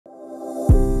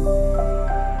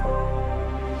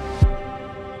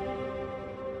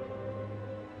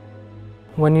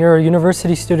When you're a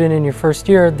university student in your first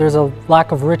year, there's a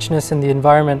lack of richness in the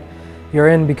environment you're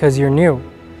in because you're new.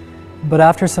 But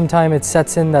after some time, it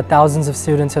sets in that thousands of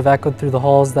students have echoed through the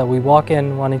halls that we walk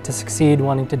in, wanting to succeed,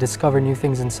 wanting to discover new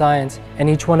things in science, and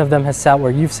each one of them has sat where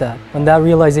you've sat. When that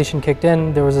realization kicked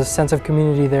in, there was a sense of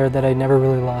community there that I never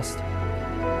really lost.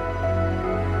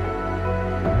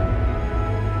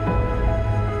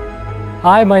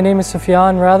 Hi, my name is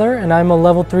Sufyan, and I'm a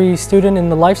level 3 student in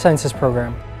the Life Sciences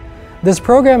program. This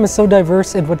program is so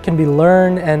diverse in what can be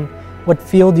learned and what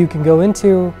field you can go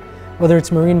into. Whether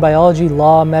it's marine biology,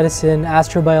 law, medicine,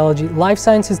 astrobiology, life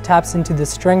sciences taps into the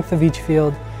strength of each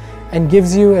field and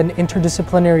gives you an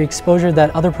interdisciplinary exposure that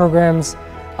other programs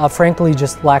frankly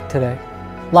just lack today.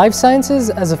 Life sciences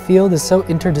as a field is so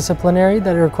interdisciplinary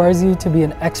that it requires you to be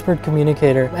an expert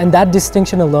communicator, and that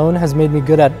distinction alone has made me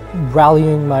good at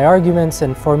rallying my arguments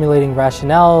and formulating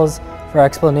rationales for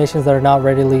explanations that are not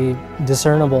readily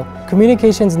discernible.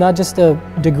 Communication is not just a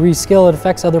degree skill, it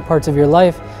affects other parts of your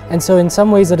life, and so in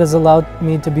some ways it has allowed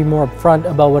me to be more upfront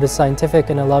about what is scientific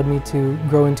and allowed me to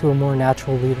grow into a more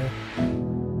natural leader.